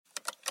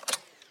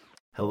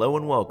Hello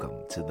and welcome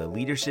to the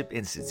Leadership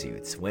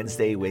Institute's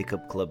Wednesday Wake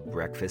Up Club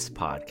Breakfast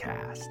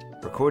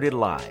podcast, recorded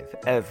live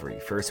every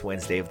first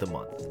Wednesday of the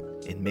month.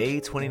 In May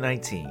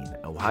 2019,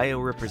 Ohio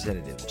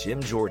Representative Jim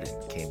Jordan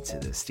came to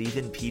the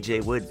Stephen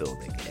P.J. Wood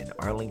Building in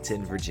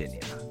Arlington,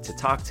 Virginia, to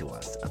talk to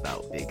us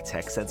about big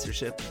tech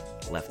censorship,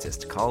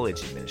 leftist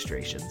college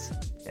administrations,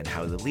 and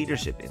how the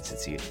Leadership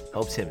Institute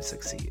helps him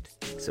succeed.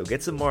 So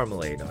get some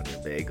marmalade on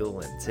your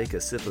bagel and take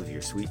a sip of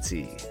your sweet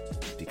tea,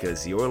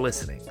 because you're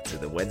listening to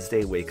the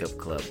Wednesday Wake Up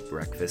Club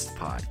Breakfast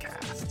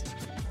podcast.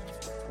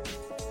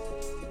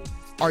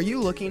 Are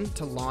you looking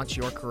to launch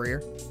your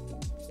career?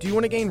 Do you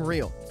want to gain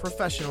real,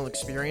 professional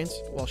experience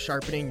while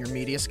sharpening your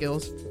media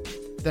skills?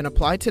 Then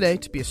apply today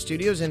to be a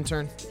Studios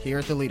intern here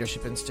at the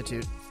Leadership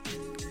Institute.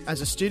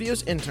 As a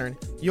Studios intern,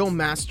 you'll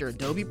master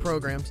Adobe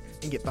programs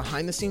and get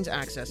behind-the-scenes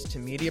access to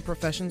media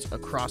professions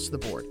across the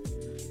board.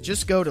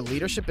 Just go to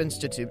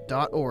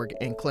leadershipinstitute.org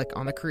and click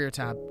on the Career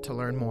tab to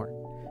learn more.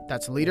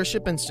 That's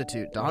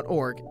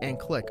leadershipinstitute.org and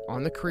click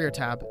on the Career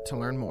tab to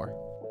learn more.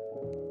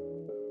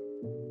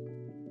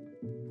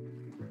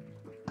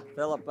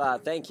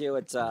 Philip, thank you.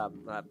 I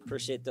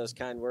appreciate those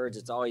kind words.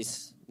 It's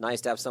always nice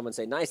to have someone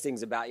say nice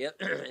things about you,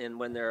 and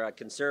when they're a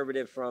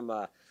conservative from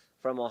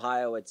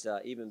Ohio, it's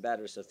even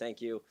better. So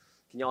thank you.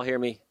 Can y'all hear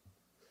me?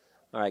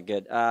 All right,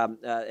 good.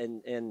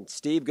 And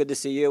Steve, good to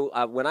see you.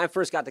 When I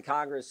first got to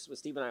Congress with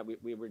Steve and I,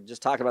 we were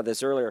just talking about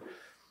this earlier.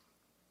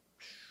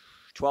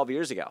 12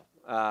 years ago,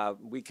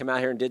 we came out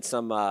here and did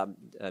some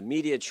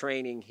media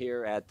training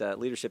here at the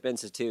Leadership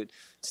Institute.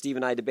 Steve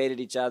and I debated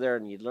each other,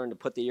 and you'd learn to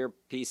put the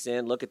earpiece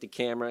in, look at the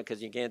camera,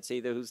 because you can't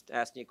see who's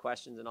asking you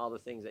questions and all the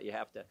things that you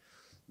have to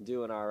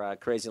do in our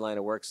crazy line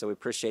of work. So we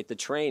appreciate the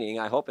training.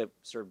 I hope it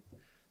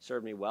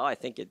served me well. I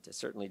think it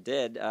certainly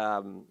did,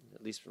 at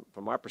least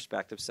from our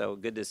perspective. So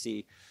good to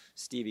see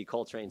Stevie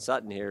Coltrane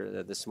Sutton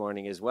here this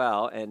morning as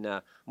well. And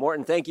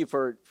Morton, thank you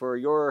for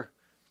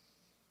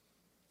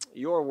your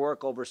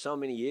work over so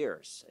many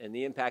years and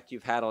the impact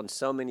you've had on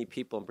so many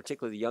people, and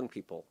particularly the young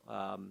people.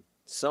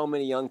 So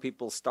many young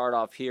people start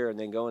off here and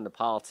then go into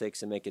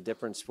politics and make a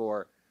difference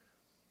for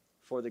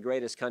the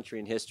greatest country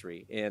in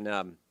history.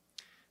 And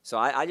so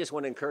I just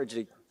want to encourage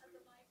you to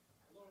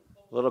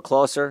a little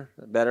closer,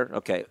 better.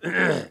 Okay.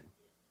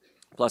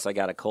 Plus, I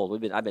got a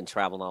cold. I've been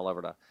traveling all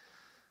over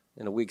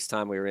in a week's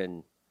time. We were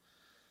in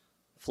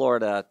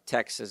Florida,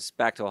 Texas,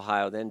 back to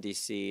Ohio, then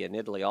D.C. and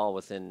Italy, all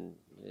within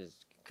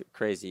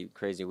crazy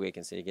week,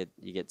 and so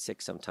you get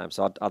sick sometimes.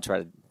 So I'll try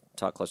to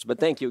talk closer. But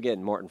thank you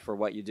again, Morton, for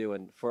what you do,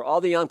 and for all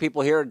the young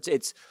people here.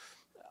 It's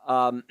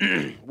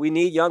we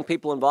need young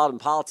people involved in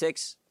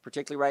politics,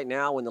 particularly right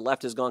now when the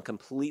left has gone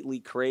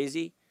completely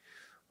crazy.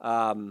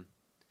 And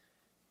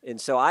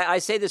so I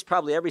say this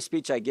probably every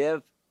speech I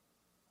give.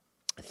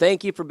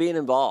 Thank you for being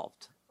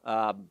involved.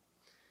 I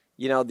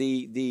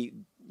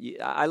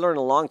learned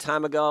a long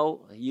time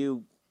ago,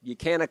 you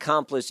can't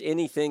accomplish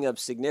anything of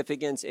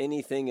significance,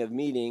 anything of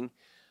meaning,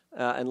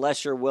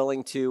 unless you're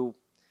willing to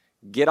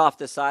get off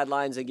the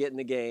sidelines and get in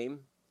the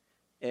game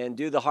and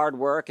do the hard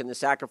work and the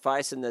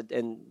sacrifice and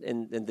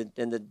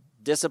the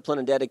discipline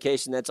and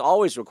dedication that's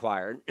always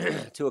required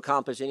to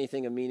accomplish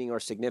anything of meaning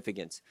or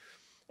significance.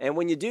 And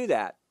when you do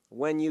that,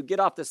 when you get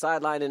off the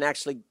sideline and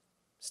actually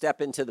step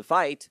into the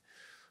fight,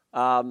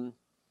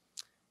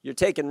 you're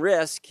taking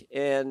risk,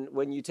 and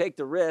when you take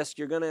the risk,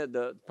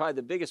 probably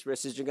the biggest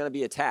risk is you're going to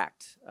be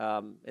attacked.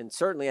 And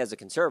certainly as a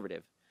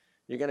conservative,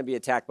 you're going to be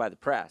attacked by the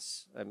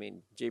press. I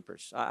mean,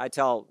 jeepers. I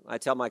tell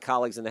my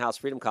colleagues in the House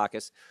Freedom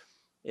Caucus,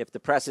 if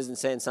the press isn't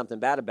saying something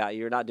bad about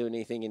you, you're not doing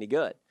anything any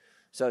good.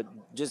 So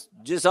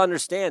just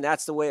understand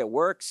that's the way it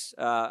works.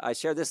 I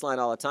share this line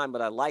all the time,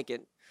 but I like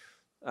it.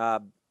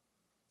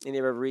 Any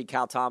of you ever read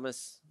Cal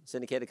Thomas,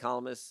 syndicated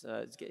columnist?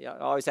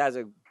 Always has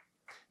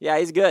yeah,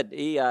 he's good.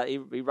 He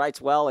writes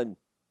well, and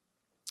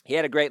he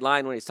had a great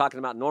line when he's talking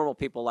about normal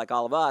people like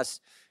all of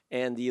us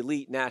and the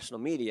elite national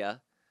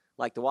media,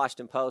 like the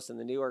Washington Post and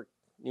the New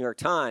York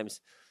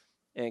Times.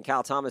 And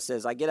Cal Thomas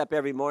says, I get up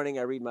every morning,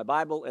 I read my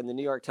Bible and the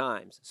New York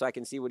Times so I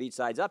can see what each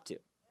side's up to.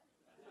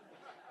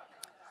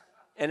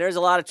 And there's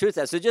a lot of truth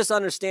to that. So just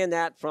understand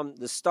that from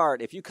the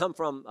start. If you come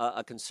from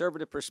a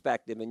conservative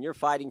perspective and you're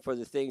fighting for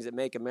the things that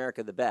make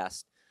America the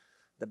best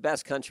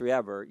country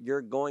ever,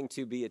 you're going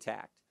to be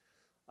attacked.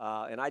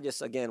 And I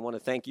just, again, want to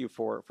thank you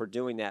for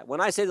doing that.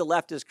 When I say the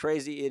left is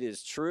crazy, it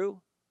is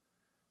true.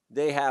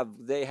 They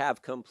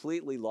have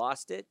completely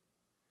lost it.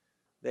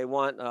 They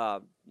want,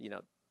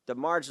 the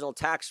marginal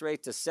tax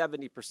rate to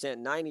 70%,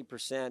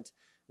 90%.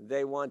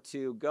 They want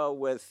to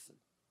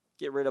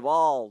get rid of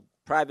all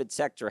private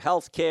sector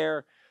health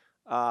care.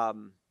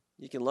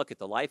 You can look at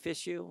the life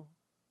issue,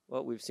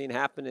 what we've seen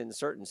happen in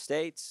certain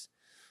states.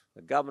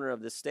 The governor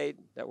of the state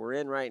that we're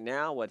in right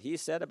now, what he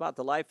said about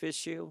the life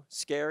issue,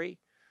 scary.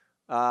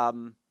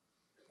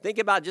 Think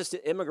about just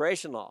the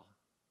immigration law.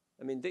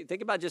 I mean,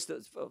 think about just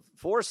the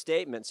four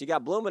statements. You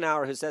got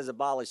Blumenauer, who says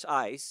abolish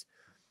ICE.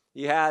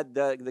 You had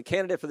the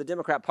candidate for the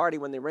Democrat Party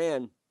when they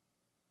ran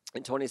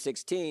in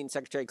 2016,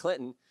 Secretary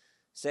Clinton,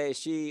 say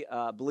she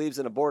believes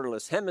in a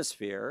borderless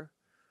hemisphere.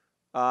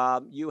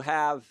 You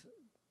have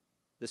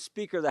the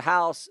Speaker of the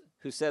House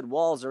who said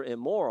walls are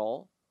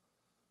immoral.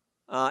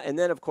 And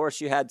then, of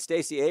course, you had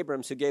Stacey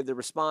Abrams, who gave the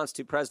response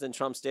to President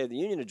Trump's State of the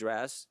Union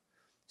address,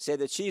 say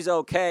that she's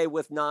okay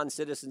with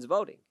non-citizens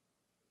voting.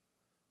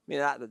 I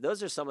mean,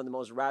 those are some of the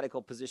most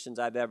radical positions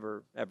I've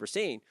ever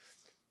seen.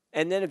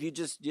 And then if you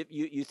just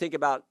you think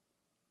about,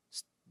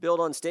 build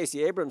on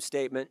Stacey Abrams'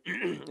 statement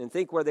and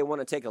think where they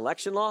want to take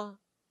election law,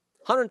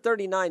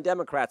 139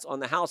 Democrats on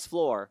the House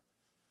floor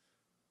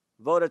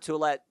voted to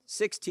let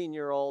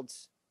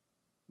 16-year-olds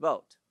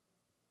vote.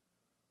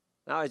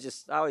 Now, I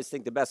always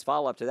think the best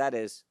follow-up to that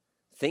is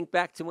think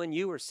back to when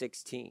you were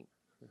 16,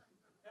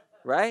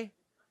 right?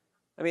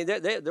 I mean,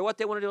 they're what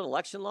they want to do in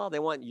election law. They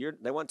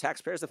want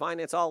taxpayers to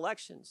finance all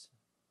elections.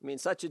 I mean,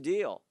 such a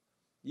deal.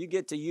 You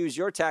get to use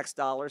your tax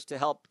dollars to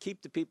help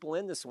keep the people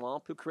in the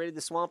swamp who created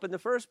the swamp in the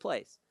first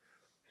place.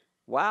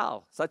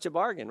 Wow, such a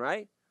bargain,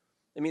 right?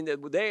 I mean,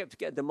 they have to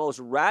get the most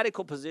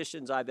radical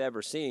positions I've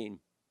ever seen.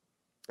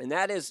 And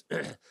that is,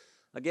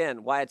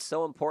 again, why it's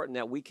so important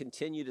that we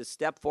continue to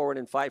step forward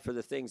and fight for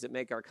the things that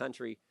make our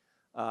country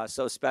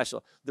so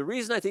special. The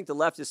reason I think the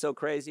left is so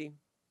crazy,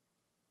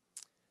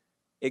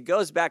 it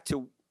goes back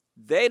to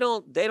they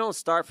don't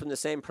start from the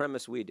same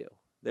premise we do.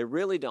 They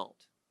really don't.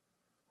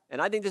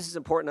 And I think this is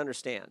important to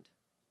understand.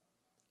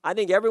 I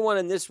think everyone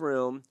in this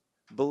room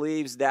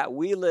believes that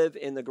we live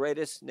in the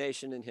greatest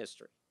nation in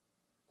history.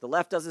 The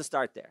left doesn't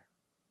start there.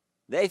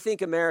 They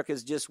think America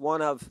is just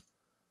one of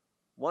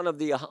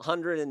the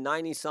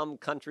 190-some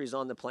countries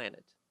on the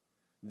planet.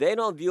 They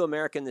don't view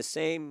America in the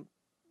same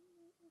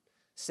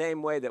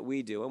way that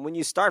we do. And when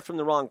you start from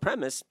the wrong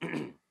premise,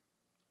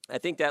 I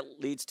think that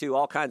leads to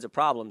all kinds of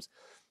problems.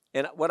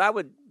 And what I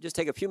would just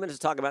take a few minutes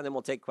to talk about, and then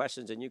we'll take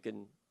questions, and you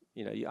can,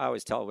 I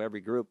always tell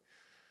every group,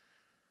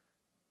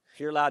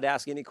 you're allowed to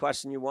ask any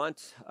question you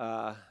want.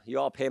 You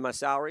all pay my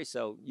salary,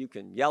 so you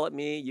can yell at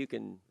me. You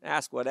can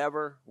ask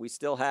whatever. We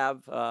still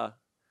have,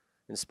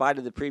 in spite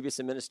of the previous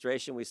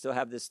administration, we still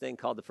have this thing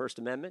called the First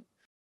Amendment.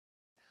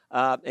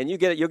 And you'll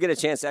get a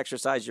chance to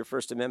exercise your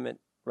First Amendment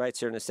rights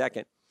here in a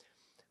second.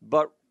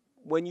 But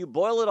when you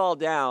boil it all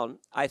down,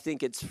 I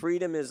think its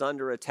freedom is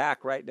under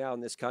attack right now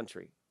in this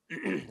country.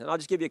 And I'll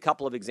just give you a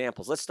couple of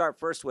examples. Let's start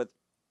first with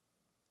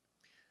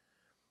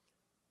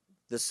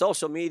the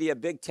social media,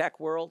 big tech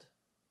world.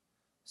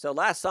 So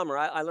last summer,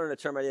 I learned a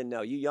term I didn't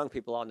know. You young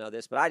people all know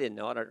this, but I didn't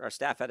know it. Our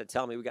staff had to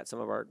tell me. We got some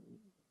of our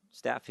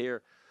staff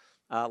here.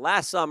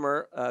 Last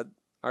summer,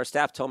 our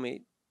staff told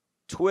me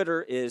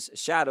Twitter is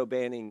shadow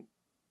banning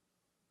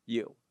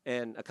you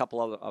and a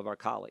couple of our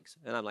colleagues.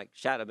 And I'm like,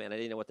 shadow ban? I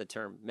didn't know what the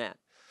term meant.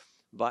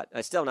 But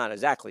I'm still not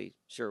exactly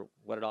sure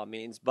what it all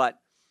means. But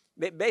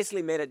it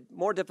basically made it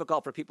more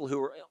difficult for people who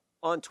were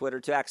on Twitter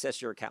to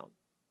access your account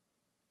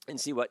and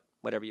see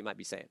whatever you might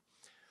be saying.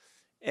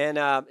 And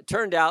it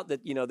turned out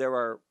that, there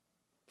are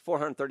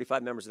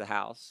 435 members of the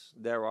House.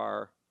 There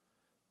are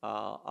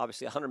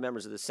obviously 100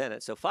 members of the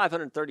Senate. So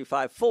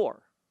 535,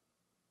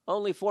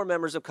 only 4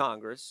 members of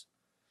Congress,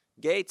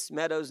 Gates,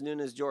 Meadows,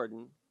 Nunes,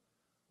 Jordan,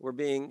 were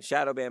being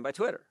shadow banned by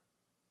Twitter.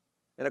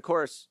 And of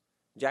course,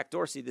 Jack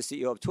Dorsey, the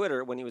CEO of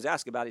Twitter, when he was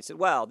asked about it, he said,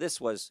 well,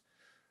 this was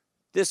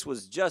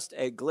just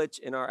a glitch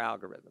in our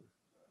algorithm.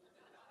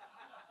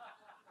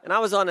 And I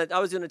was doing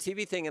a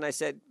TV thing, and I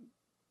said,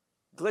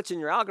 glitch in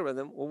your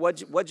algorithm? Well,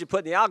 what'd you put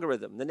in the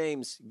algorithm? The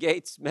names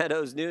Gates,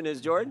 Meadows,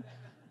 Nunes, Jordan?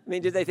 I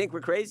mean, did they think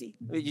we're crazy?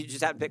 I mean, you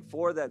just had to pick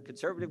 4 of the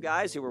conservative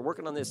guys who were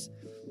working on this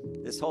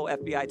whole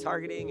FBI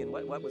targeting and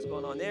what was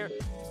going on there.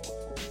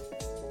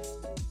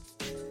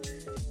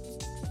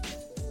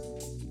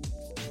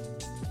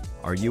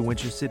 Are you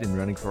interested in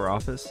running for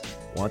office?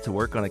 Want to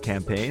work on a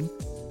campaign?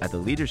 At the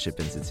Leadership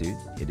Institute,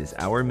 it is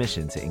our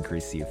mission to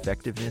increase the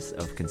effectiveness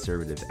of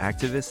conservative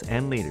activists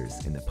and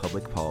leaders in the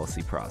public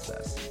policy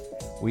process.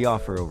 We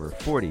offer over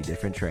 40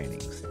 different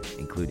trainings,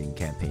 including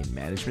campaign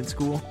management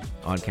school,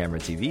 on-camera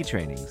TV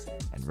trainings,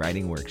 and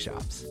writing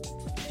workshops.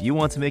 If you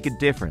want to make a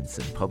difference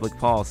in public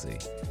policy,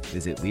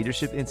 visit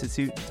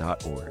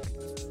leadershipinstitute.org.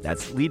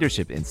 That's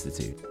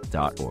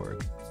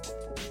leadershipinstitute.org.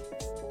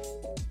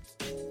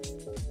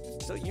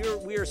 So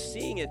we are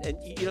seeing it, and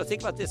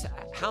think about this.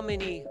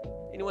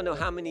 Anyone know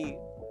how many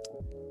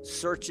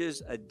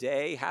searches a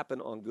day happen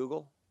on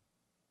Google?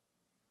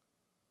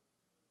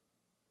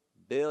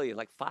 Billion,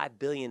 like 5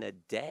 billion a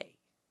day.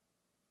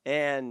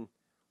 And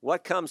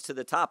what comes to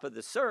the top of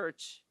the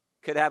search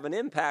could have an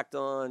impact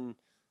on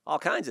all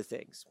kinds of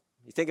things.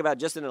 You think about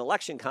just in an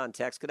election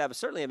context, could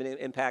certainly have an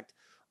impact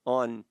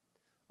on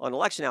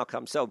election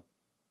outcomes. So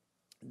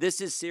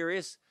this is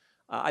serious.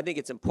 I think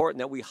it's important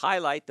that we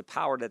highlight the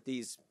power that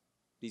these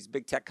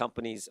big tech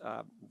companies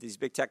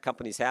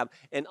have,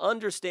 and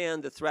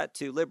understand the threat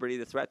to liberty,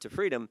 the threat to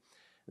freedom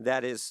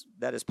that is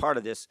part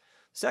of this.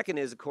 Second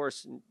is, of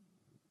course,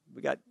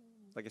 we got,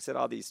 like I said,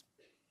 all these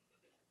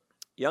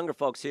younger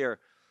folks here.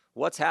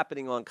 What's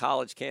happening on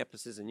college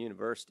campuses and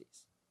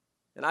universities?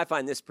 And I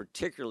find this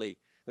particularly,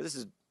 this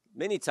is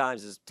many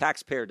times is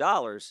taxpayer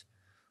dollars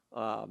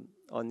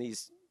on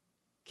these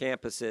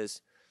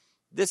campuses.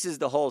 This is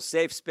the whole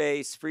safe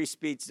space, free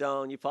speech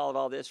zone. You followed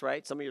all this,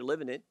 right? Some of you are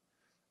living it.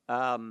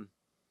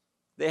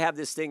 they have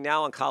this thing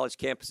now on college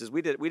campuses.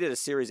 We did a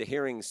series of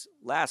hearings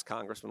last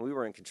Congress when we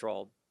were in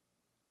control.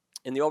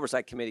 In the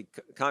Oversight Committee,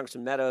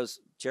 Congressman Meadows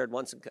chaired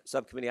one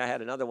subcommittee. I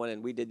had another one,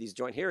 and we did these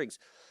joint hearings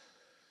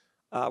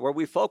where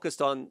we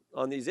focused on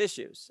these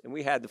issues. And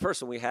we had the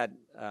first one. We had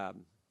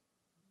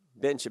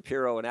Ben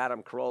Shapiro and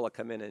Adam Carolla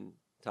come in and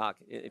talk.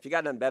 If you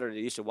got nothing better to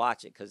do, you should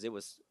watch it because it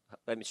was.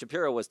 I mean,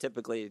 Shapiro was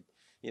typically,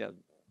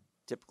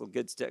 typical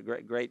good,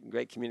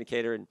 great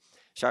communicator and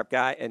sharp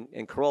guy,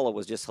 and Carolla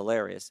was just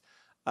hilarious.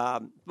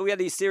 But we had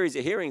these series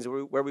of hearings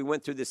where we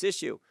went through this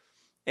issue.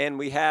 And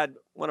we had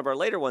one of our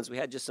later ones, we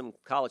had just some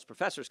college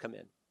professors come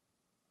in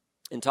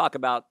and talk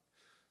about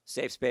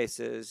safe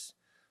spaces,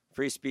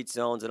 free speech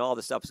zones, and all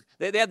this stuff.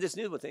 They have this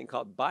new thing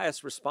called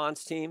bias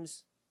response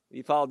teams. Have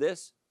you followed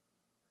this?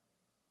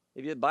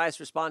 If you had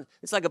bias response,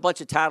 it's like a bunch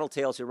of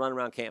tattletales who run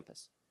around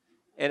campus.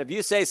 And if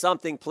you say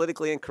something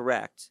politically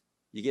incorrect,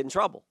 you get in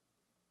trouble.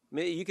 I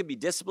mean, you could be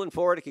disciplined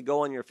for it. It could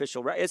go on your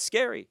official record. It's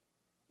scary.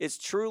 It's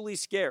truly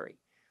scary.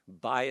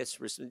 Bias,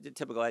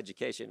 typical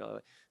education,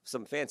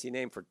 some fancy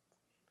name for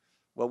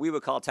what we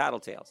would call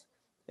tattletales.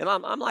 And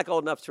I'm like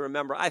old enough to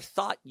remember, I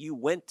thought you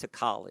went to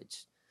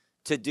college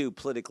to do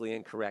politically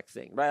incorrect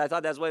things, right? I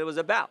thought that's what it was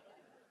about.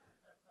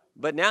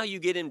 But now you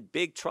get in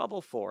big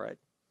trouble for it.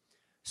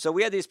 So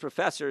we had these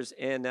professors,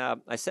 and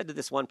I said to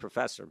this one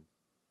professor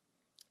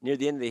near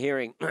the end of the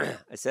hearing,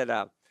 I said,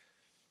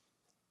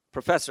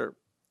 Professor,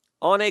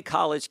 on a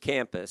college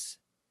campus,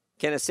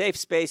 can a safe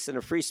space and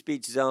a free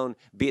speech zone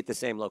be at the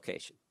same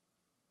location?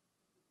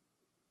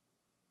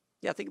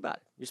 Yeah, think about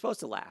it. You're supposed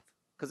to laugh.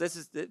 Because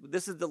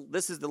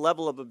this is the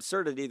level of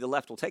absurdity the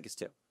left will take us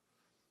to.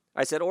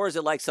 I said, or is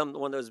it like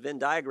one of those Venn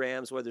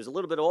diagrams where there's a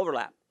little bit of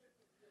overlap?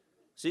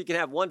 So you can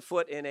have 1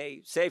 foot in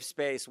a safe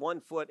space,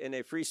 1 foot in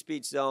a free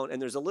speech zone,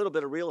 and there's a little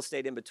bit of real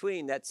estate in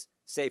between that's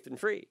safe and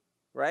free,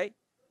 right?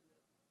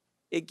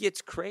 It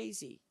gets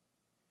crazy.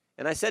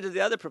 And I said to the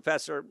other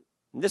professor,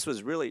 and this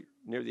was really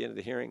near the end of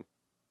the hearing,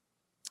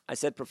 I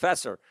said,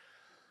 Professor,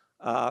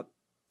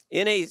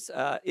 in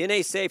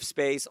a safe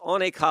space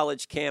on a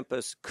college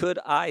campus, could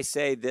I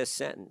say this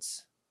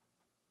sentence?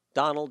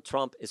 Donald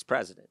Trump is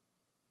president.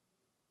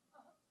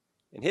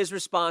 And his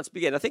response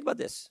began, now think about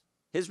this.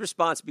 His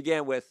response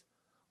began with,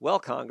 well,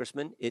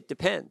 Congressman, it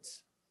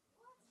depends.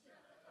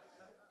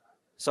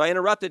 So I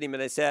interrupted him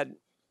and I said,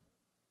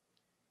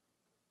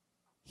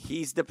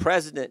 he's the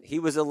president. He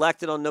was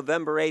elected on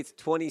November 8th,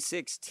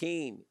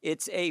 2016.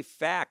 It's a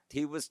fact.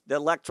 He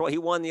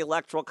won the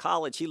Electoral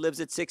College. He lives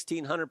at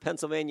 1600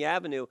 Pennsylvania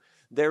Avenue.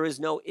 There is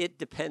no it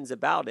depends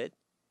about it.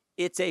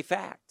 It's a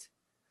fact.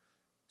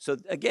 So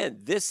again,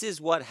 this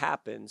is what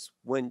happens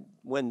when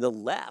the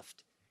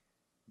left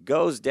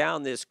goes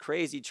down this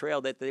crazy trail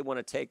that they want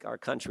to take our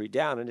country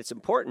down. And it's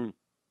important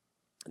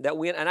that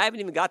and I haven't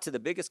even got to the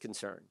biggest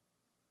concern.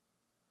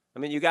 I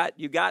mean, you got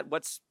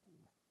what's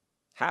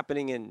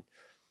happening in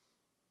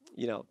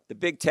the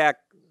big tech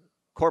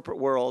corporate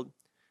world.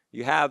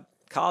 You have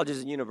colleges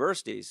and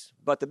universities,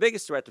 but the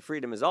biggest threat to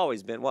freedom has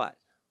always been what?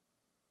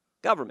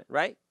 Government,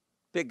 right?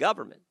 Big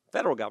government,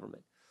 federal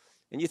government.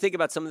 And you think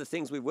about some of the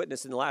things we've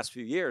witnessed in the last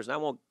few years, and I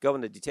won't go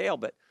into detail,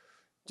 but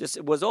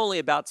it was only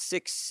about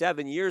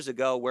 6-7 years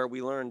ago where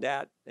we learned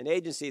that an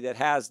agency that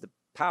has the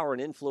power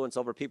and influence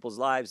over people's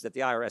lives that the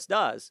IRS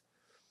does,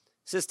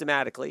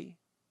 systematically,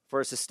 for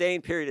a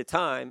sustained period of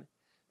time,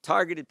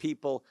 targeted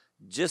people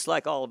just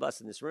like all of us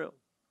in this room.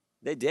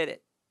 They did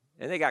it,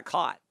 and they got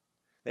caught.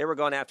 They were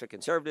going after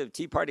conservative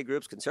Tea Party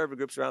groups, conservative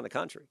groups around the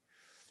country.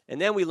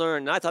 And then we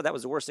learned, and I thought that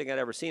was the worst thing I'd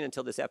ever seen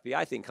until this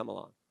FBI thing come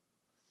along.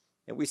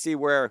 And we see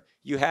where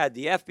you had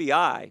the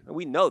FBI, and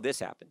we know this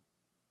happened.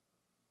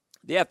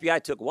 The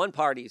FBI took one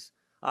party's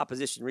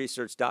opposition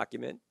research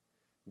document,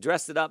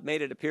 dressed it up,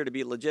 made it appear to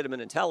be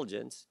legitimate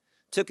intelligence,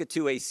 took it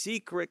to a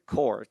secret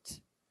court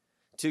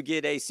to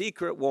get a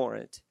secret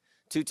warrant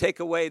to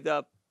take away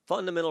the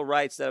fundamental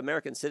rights that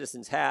American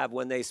citizens have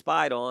when they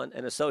spied on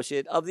an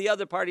associate of the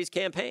other party's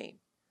campaign.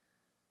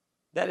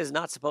 That is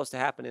not supposed to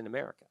happen in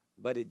America,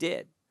 but it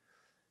did.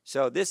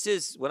 So this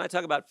is, when I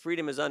talk about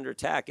freedom is under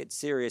attack, it's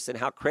serious, and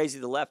how crazy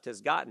the left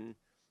has gotten,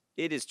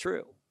 it is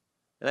true.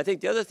 And I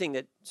think the other thing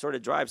that sort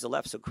of drives the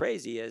left so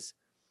crazy is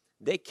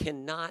they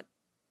cannot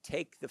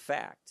take the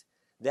fact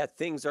that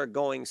things are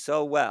going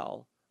so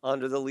well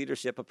under the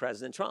leadership of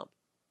President Trump.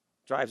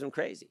 Drives them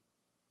crazy.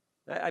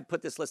 I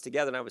put this list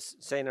together, and I was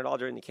saying it all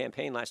during the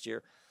campaign last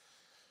year.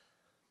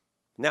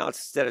 Now,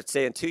 instead of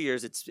saying 2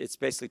 years, it's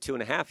basically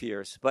 2.5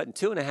 years. But in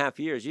 2.5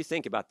 years, you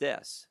think about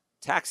this.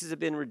 Taxes have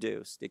been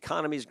reduced. The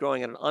economy is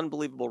growing at an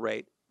unbelievable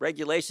rate.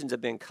 Regulations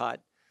have been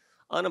cut.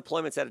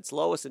 Unemployment's at its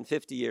lowest in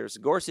 50 years.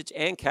 Gorsuch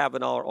and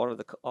Kavanaugh are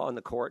on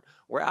the court.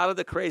 We're out of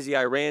the crazy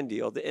Iran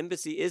deal. The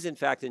embassy is, in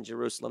fact, in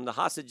Jerusalem. The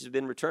hostages have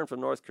been returned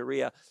from North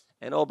Korea.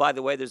 And, oh, by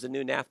the way, there's a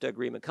new NAFTA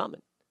agreement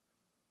coming.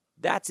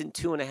 That's in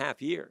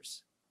 2.5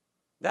 years.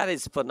 That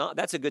is phenomenal.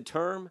 That's a good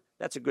term.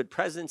 That's a good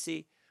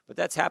presidency. But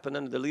that's happened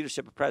under the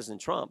leadership of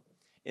President Trump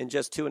in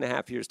just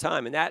 2.5 years'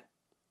 time. And that,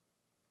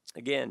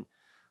 again,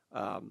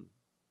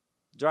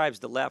 drives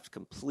the left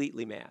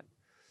completely mad.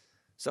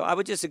 So I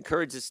would just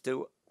encourage us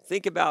to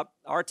think about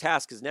our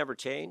task has never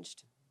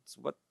changed. It's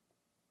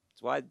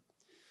why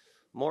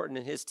Morton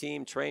and his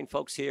team train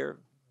folks here,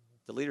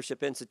 the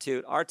Leadership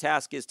Institute. Our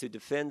task is to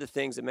defend the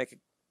things that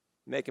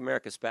make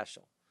America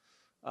special.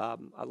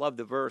 I love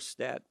the verse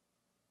that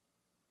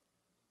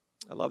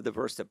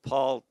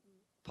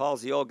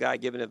Paul's the old guy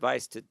giving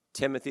advice to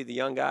Timothy, the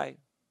young guy,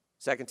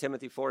 2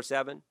 Timothy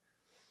 4:7.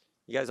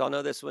 You guys all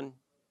know this one?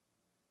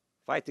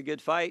 Fight the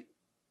good fight,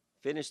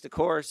 finish the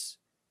course,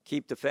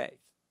 keep the faith.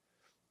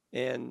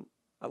 And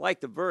I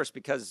like the verse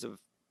because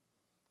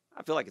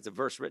I feel like it's a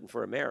verse written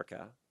for America.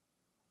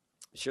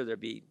 I'm sure there'd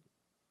be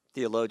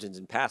theologians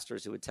and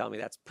pastors who would tell me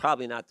that's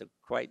probably not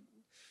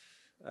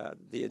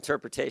the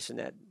interpretation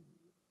that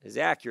is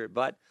accurate.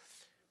 But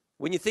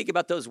when you think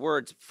about those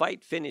words,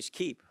 fight, finish,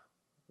 keep,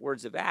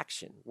 words of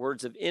action,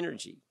 words of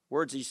energy,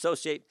 words you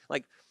associate,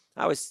 like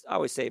I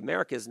always say,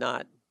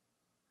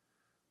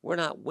 we're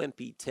not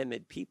wimpy,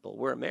 timid people.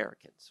 We're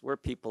Americans. We're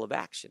people of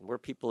action. We're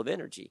people of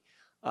energy.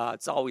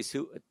 It's always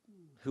who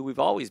we've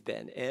always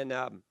been. And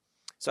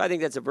so I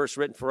think that's a verse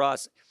written for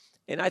us.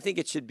 And I think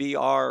it should be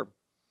our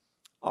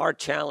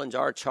challenge,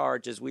 our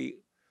charge as we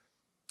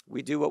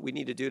do what we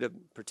need to do to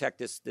protect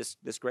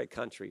this great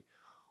country.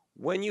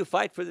 When you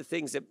fight for the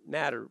things that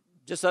matter,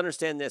 just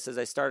understand this, as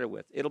I started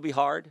with. It'll be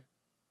hard.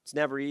 It's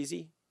never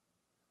easy.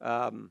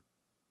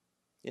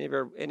 Any of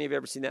you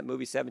ever seen that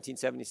movie,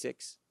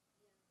 1776?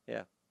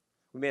 Yeah.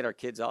 We made our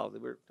kids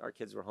our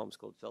kids were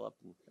homeschooled, Philip.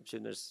 And I'm sure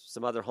there's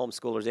some other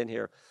homeschoolers in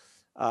here.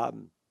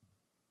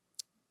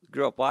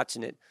 Grew up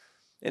watching it.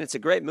 And it's a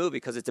great movie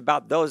because it's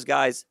about those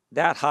guys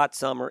that hot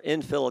summer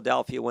in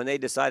Philadelphia when they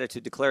decided to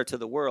declare to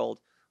the world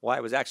why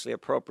it was actually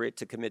appropriate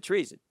to commit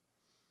treason.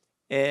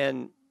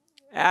 And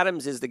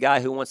Adams is the guy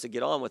who wants to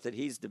get on with it.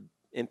 He's the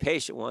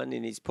impatient one,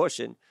 and he's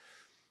pushing.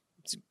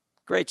 It's a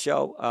great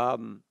show.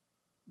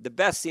 The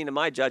best scene, in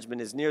my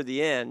judgment, is near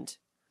the end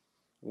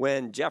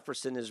when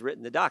Jefferson has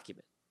written the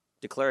document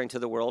declaring to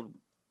the world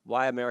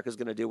why America is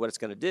going to do what it's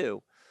going to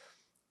do.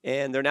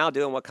 And they're now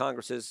doing what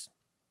Congresses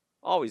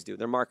always do.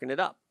 They're marking it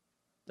up.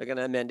 They're going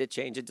to amend it,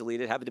 change it, delete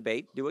it, have a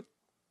debate, do what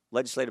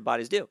legislative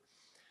bodies do.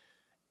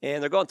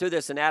 And they're going through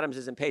this, and Adams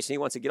is impatient. He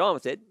wants to get on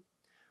with it.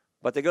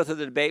 But they go through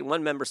the debate, and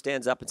one member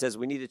stands up and says,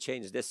 we need to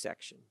change this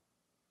section.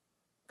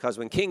 Because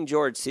when King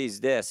George sees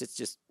this, it's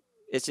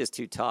just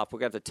too tough. We're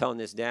going to have to tone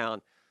this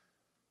down.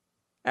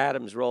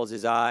 Adams rolls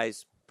his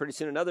eyes. Pretty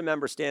soon another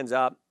member stands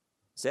up,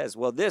 says,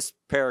 well, this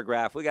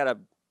paragraph, we got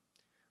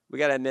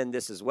to amend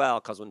this as well,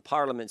 because when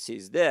Parliament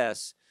sees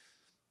this,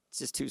 it's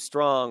just too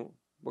strong.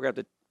 We're going to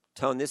have to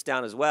tone this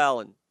down as well.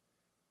 And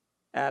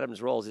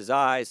Adams rolls his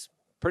eyes.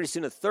 Pretty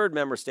soon a third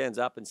member stands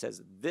up and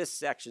says, this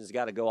section's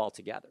got to go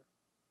altogether,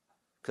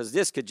 because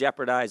this could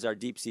jeopardize our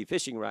deep-sea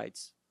fishing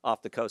rights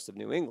off the coast of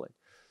New England.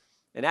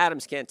 And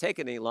Adams can't take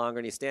it any longer,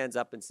 and he stands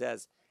up and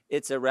says,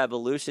 it's a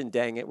revolution,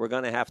 dang it, we're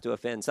going to have to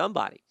offend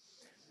somebody.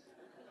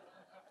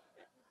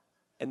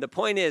 And the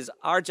point is,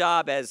 our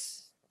job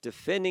as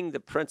defending the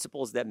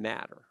principles that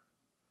matter,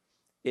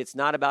 it's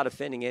not about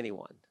offending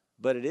anyone,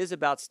 but it is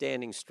about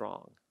standing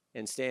strong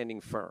and standing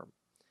firm.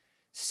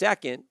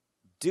 Second,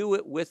 do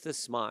it with a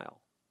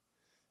smile.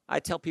 I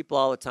tell people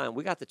all the time,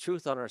 we got the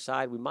truth on our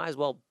side. We might as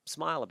well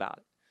smile about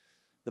it.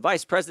 The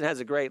vice president has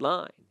a great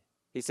line.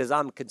 He says,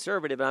 I'm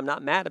conservative and I'm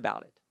not mad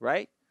about it,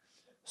 right?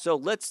 So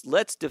let's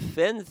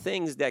defend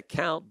things that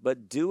count,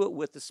 but do it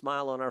with a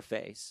smile on our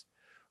face.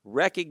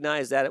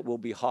 Recognize that it will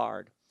be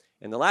hard.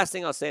 And the last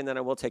thing I'll say, and then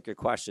I will take your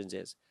questions,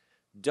 is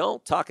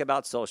don't talk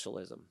about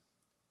socialism.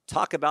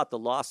 Talk about the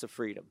loss of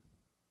freedom.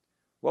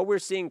 What we're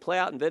seeing play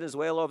out in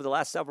Venezuela over the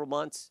last several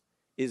months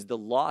is the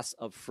loss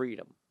of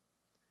freedom.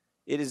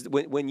 It is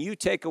when you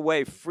take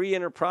away free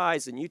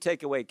enterprise and you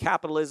take away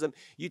capitalism,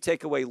 you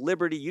take away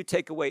liberty,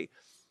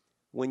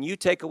 when you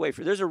take away,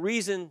 there's a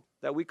reason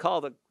that we call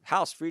the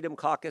House Freedom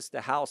Caucus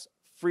the House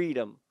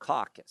Freedom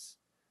Caucus,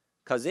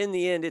 because in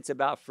the end, it's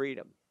about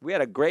freedom. We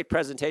had a great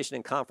presentation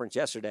in conference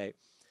yesterday.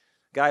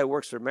 A guy who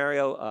works for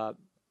Mario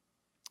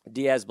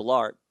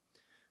Diaz-Balart,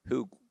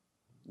 who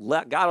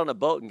got on a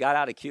boat and got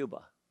out of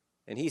Cuba.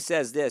 And he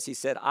says this, he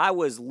said, I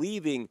was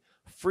leaving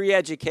free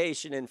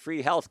education and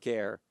free health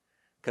care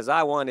because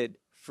I wanted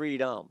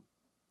freedom.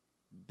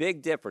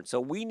 Big difference. So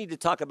we need to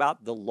talk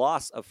about the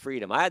loss of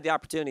freedom. I had the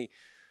opportunity,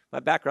 my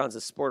background is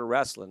a sport of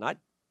wrestling.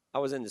 I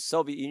was in the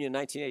Soviet Union in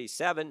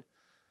 1987.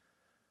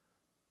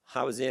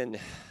 I was in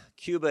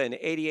Cuba in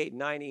 88,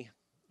 90.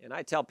 And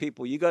I tell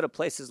people, you go to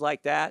places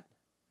like that,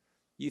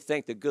 you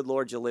thank the good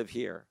Lord you live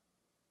here.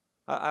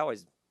 I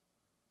always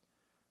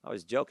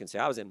joke and say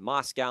I was in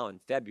Moscow in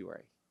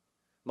February.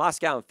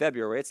 Moscow in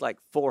February, it's like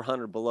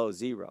 400 below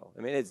zero.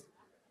 I mean,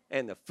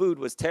 and the food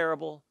was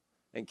terrible.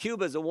 And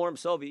Cuba's a warm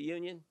Soviet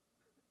Union.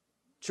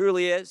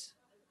 Truly is.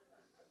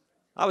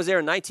 I was there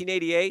in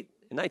 1988.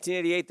 In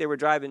 1988, they were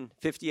driving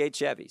 58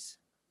 Chevys.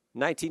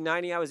 In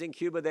 1990, I was in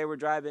Cuba. They were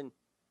driving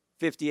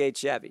 58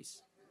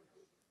 Chevys.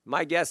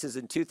 My guess is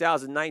in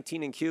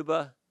 2019 in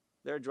Cuba,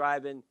 they're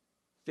driving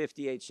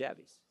 58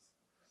 Chevys.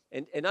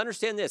 And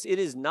understand this, it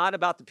is not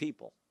about the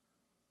people.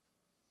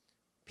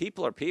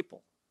 People are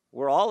people.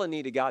 We're all in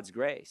need of God's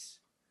grace.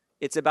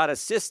 It's about a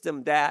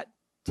system that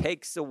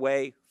takes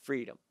away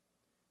freedom.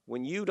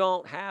 When you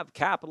don't have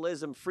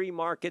capitalism, free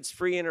markets,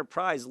 free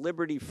enterprise,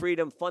 liberty,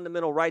 freedom,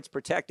 fundamental rights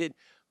protected,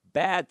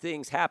 bad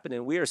things happen.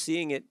 And we are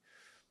seeing it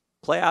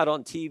play out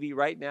on TV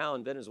right now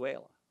in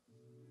Venezuela.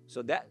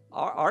 So that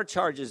our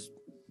charges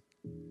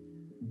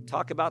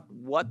talk about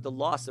what the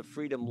loss of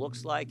freedom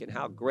looks like and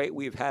how great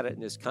we've had it in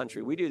this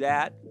country. We do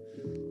that,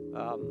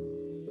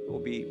 we'll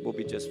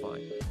be just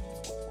fine.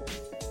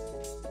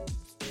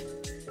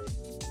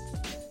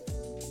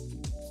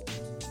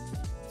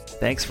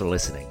 Thanks for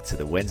listening to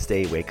the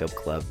Wednesday Wake Up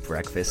Club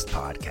Breakfast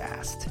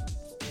Podcast.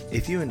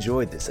 If you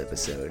enjoyed this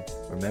episode,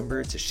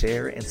 remember to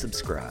share and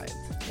subscribe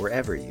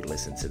wherever you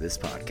listen to this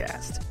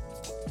podcast.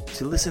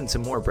 To listen to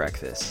more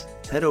breakfast,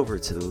 head over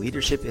to the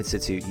Leadership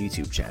Institute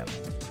YouTube channel.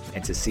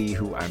 And to see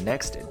who our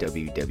next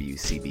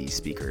WWCB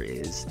speaker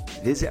is,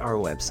 visit our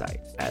website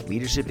at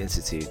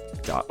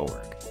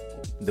leadershipinstitute.org.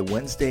 The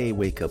Wednesday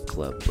Wake Up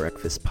Club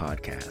Breakfast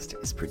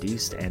Podcast is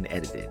produced and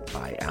edited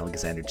by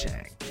Alexander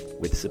Chang,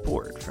 with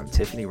support from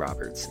Tiffany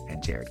Roberts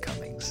and Jared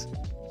Cummings.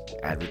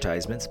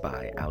 Advertisements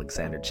by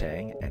Alexander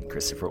Chang and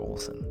Christopher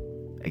Olson.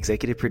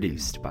 Executive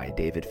produced by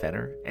David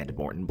Fenner and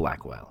Morton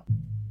Blackwell.